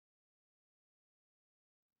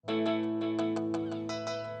We've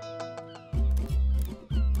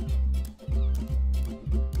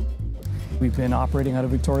been operating out of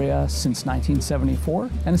Victoria since 1974,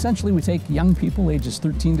 and essentially we take young people ages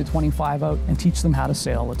 13 to 25 out and teach them how to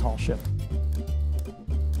sail a tall ship.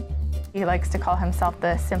 He likes to call himself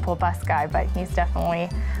the simple bus guy, but he's definitely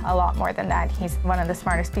a lot more than that. He's one of the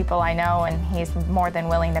smartest people I know, and he's more than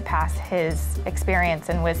willing to pass his experience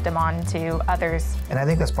and wisdom on to others. And I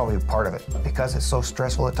think that's probably part of it. Because it's so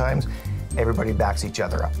stressful at times, everybody backs each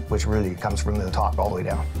other up, which really comes from the top all the way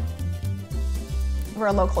down. We're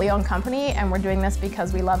a locally owned company, and we're doing this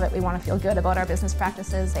because we love it. We want to feel good about our business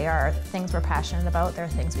practices. They are things we're passionate about. They're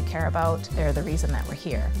things we care about. They're the reason that we're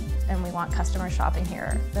here. And we want customers shopping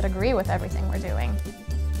here that agree with everything we're doing.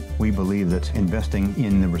 We believe that investing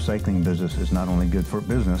in the recycling business is not only good for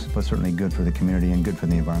business, but certainly good for the community and good for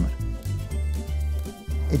the environment.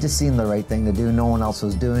 It just seemed the right thing to do. No one else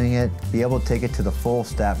was doing it. Be able to take it to the full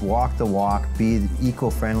step, walk the walk, be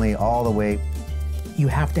eco-friendly all the way. You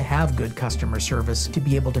have to have good customer service to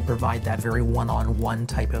be able to provide that very one-on-one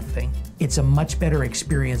type of thing. It's a much better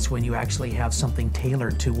experience when you actually have something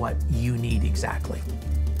tailored to what you need exactly.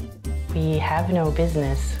 We have no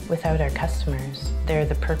business without our customers. They're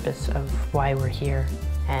the purpose of why we're here,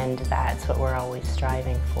 and that's what we're always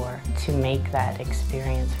striving for, to make that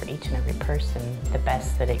experience for each and every person the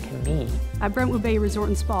best that it can be. At Brentwood Bay Resort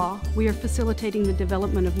and Spa, we are facilitating the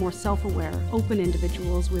development of more self-aware, open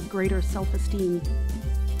individuals with greater self-esteem.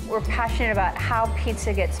 We're passionate about how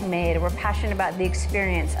pizza gets made. We're passionate about the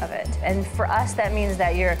experience of it. And for us, that means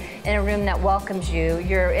that you're in a room that welcomes you.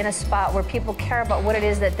 You're in a spot where people care about what it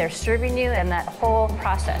is that they're serving you and that whole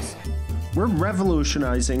process. We're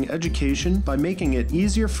revolutionizing education by making it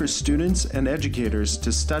easier for students and educators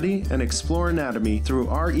to study and explore anatomy through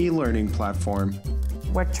our e-learning platform.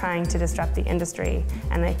 We're trying to disrupt the industry,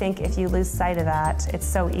 and I think if you lose sight of that, it's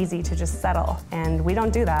so easy to just settle, and we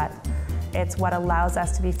don't do that. It's what allows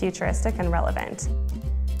us to be futuristic and relevant.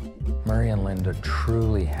 Murray and Linda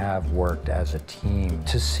truly have worked as a team.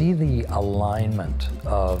 To see the alignment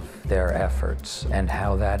of their efforts and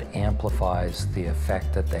how that amplifies the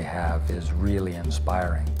effect that they have is really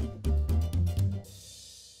inspiring.